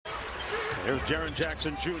Here's Jaren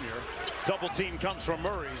Jackson Jr. Double team comes from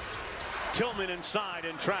Murray. Tillman inside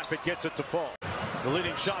in traffic gets it to fall. The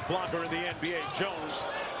leading shot blocker in the NBA, Jones,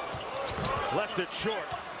 left it short.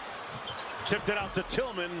 Tipped it out to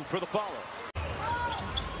Tillman for the follow.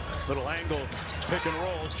 Little angle, pick and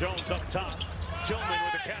roll. Jones up top. Tillman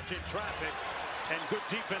with a catch in traffic. And good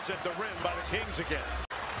defense at the rim by the Kings again.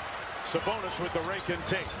 Sabonis with the rake and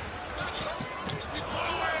take.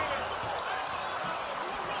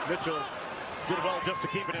 Mitchell did well just to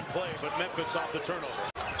keep it in play, but Memphis off the turnover.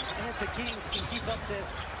 And if the Kings can keep up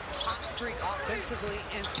this hot streak offensively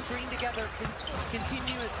and string together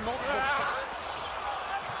continuous multiple stops.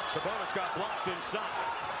 Sabonis got blocked inside.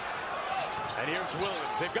 And here's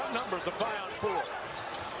Williams. They've got numbers of 5 on 4.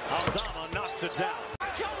 Aldama knocks it down.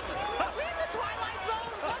 Jones, are we in the twilight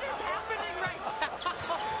zone? What is happening right now?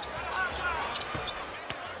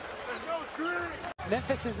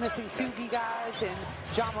 Memphis is missing 2 key guys in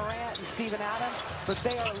John Morant and Steven Adams, but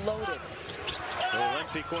they are loaded. A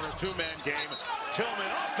lengthy corner 2-man game.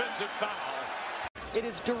 Tillman, offensive foul. It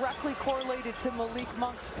is directly correlated to Malik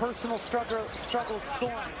Monk's personal struggles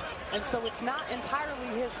scoring. And so it's not entirely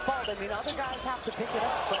his fault. I mean, other guys have to pick it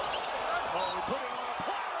up, but... Oh, he put it on a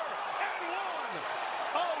platter and one.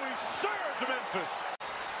 Oh, he served Memphis.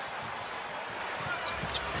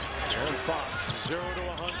 Aaron Fox, 0 to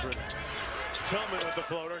 100. Tillman with the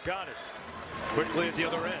floater, got it. Quickly at the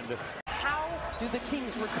other end. How do the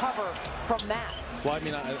Kings recover from that? Well, I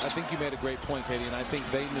mean, I think you made a great point, Katie, and I think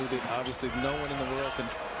they knew that obviously no one in the world can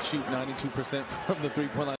shoot 92% from the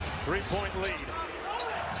three-point line. 3-point lead.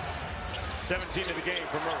 17 to the game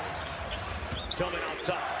for Murray. Tillman out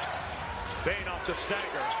top. Bain off the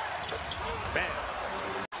stagger. Bam.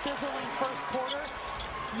 Sizzling first quarter.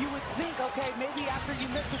 You would think, okay, maybe after you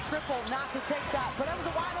miss a triple, not to take that, but that was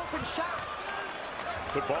a wide open shot.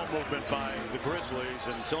 Good ball movement by the Grizzlies,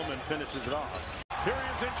 and Tillman finishes it off. Here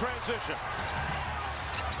he is in transition.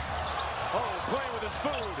 Oh, playing with his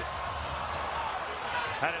food.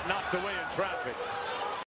 Had it knocked away in traffic.